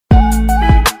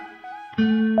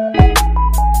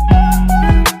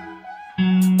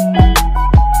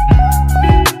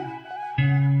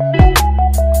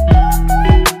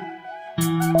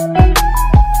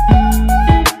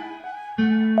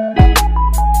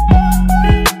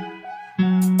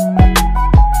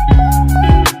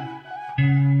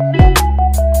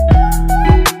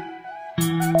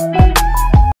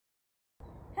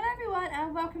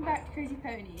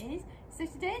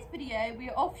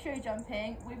show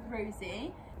jumping with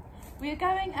Rosie. We are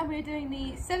going and we're doing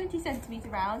the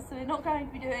 70cm rounds, so we're not going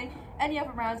to be doing any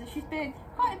other rounds, and she's been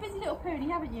quite a busy little pony,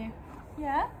 haven't you?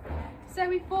 Yeah? So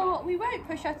we thought we won't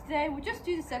push her today, we'll just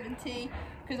do the 70,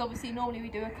 because obviously normally we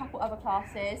do a couple other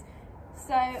classes.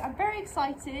 So I'm very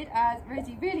excited, as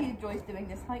Rosie really enjoys doing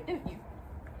this hike, don't you?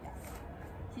 Yes.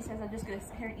 She says I'm just going to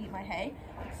sit here and eat my hay.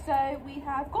 So we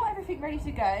have got everything ready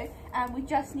to go, and we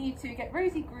just need to get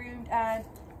Rosie groomed and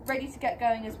ready to get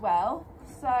going as well.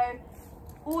 So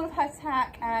all of her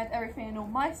tack and everything and all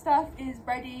my stuff is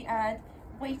ready and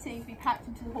waiting to be packed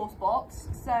into the horse box.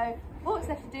 So all it's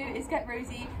left to do is get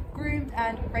Rosie groomed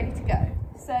and ready to go.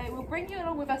 So we'll bring you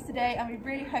along with us today, and we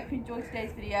really hope you enjoy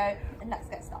today's video, and let's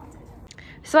get started.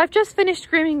 So I've just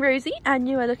finished grooming Rosie, and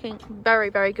you are looking very,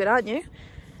 very good, aren't you?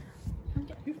 Can I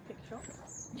get a hoof pick shot?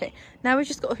 Okay, now we've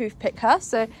just got to hoof pick her,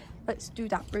 so let's do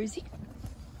that, Rosie.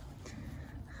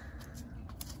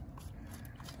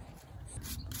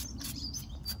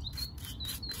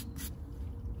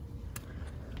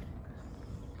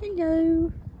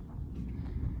 Hello.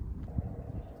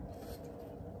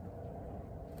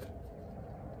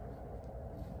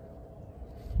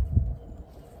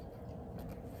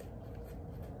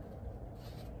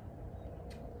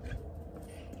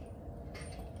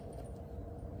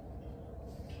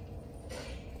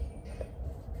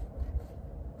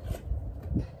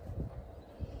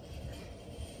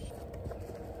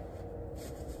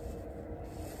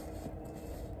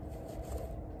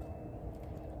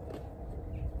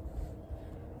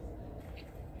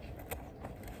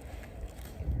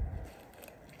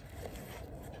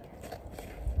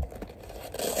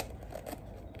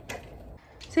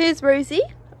 So here's Rosie.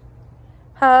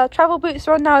 Her travel boots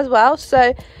are on now as well,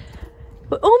 so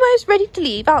we're almost ready to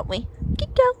leave, aren't we?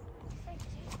 Good girl.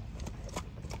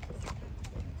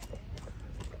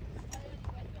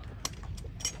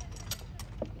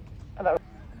 Hello.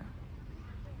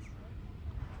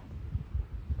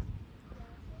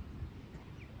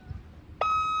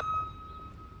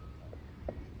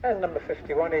 And number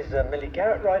 51 is Millie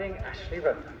Garrett riding Ashley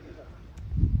Rover.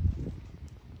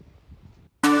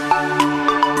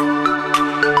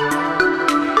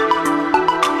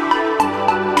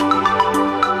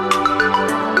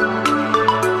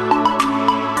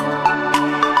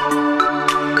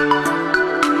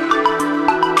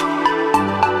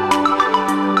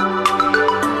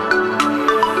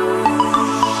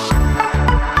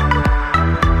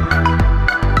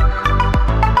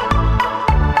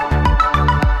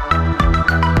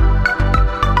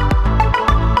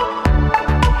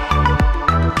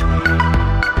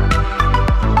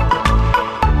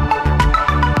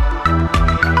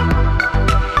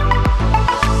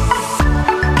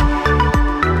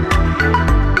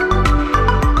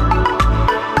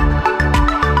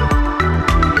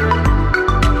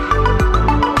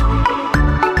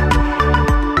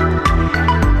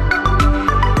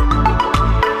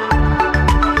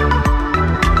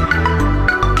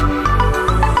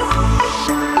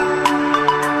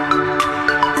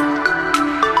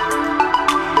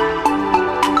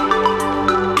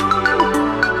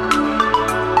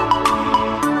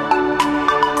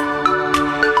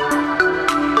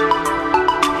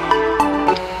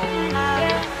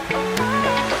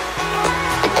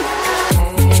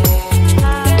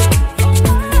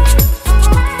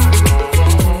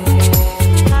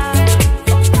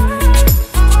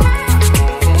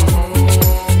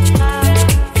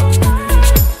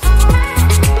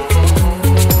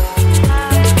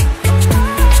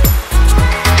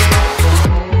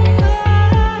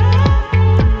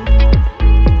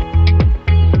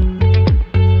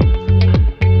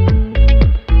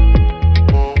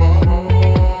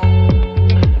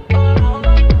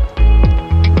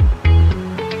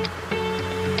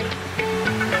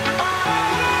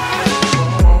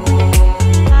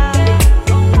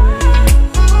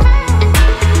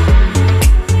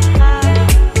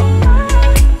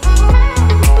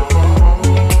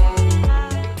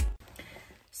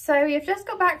 So we have just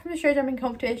got back from the show jumping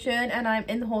competition, and I'm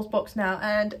in the horse box now,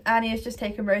 and Annie has just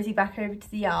taken Rosie back over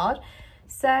to the yard.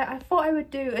 So I thought I would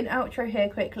do an outro here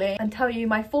quickly and tell you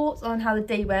my thoughts on how the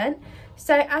day went.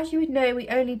 So as you would know, we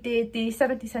only did the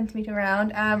 70cm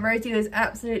round, and Rosie was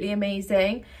absolutely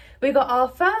amazing. We got our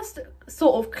first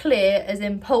sort of clear, as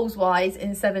in poles wise,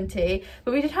 in 70,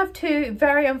 but we did have two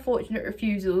very unfortunate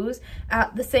refusals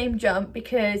at the same jump,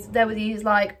 because there were these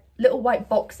like little white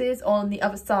boxes on the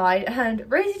other side, and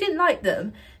Rosie didn't like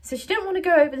them, so she didn't want to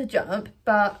go over the jump.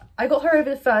 But I got her over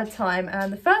the third time,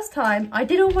 and the first time I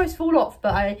did almost fall off,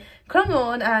 but I clung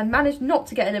on and managed not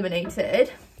to get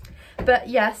eliminated. But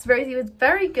yes, Rosie was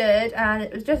very good, and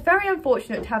it was just very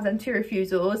unfortunate to have them two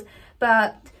refusals,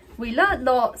 but We learnt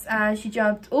lots and she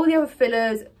jumped all the other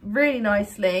fillers really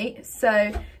nicely.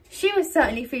 So she was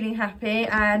certainly feeling happy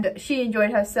and she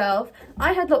enjoyed herself.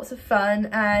 I had lots of fun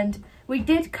and we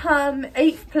did come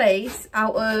 8th place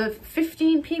out of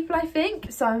 15 people, I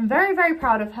think. So I'm very, very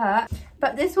proud of her.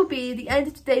 But this will be the end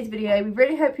of today's video. We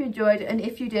really hope you enjoyed it, and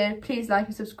if you did, please like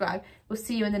and subscribe. We'll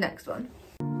see you in the next one.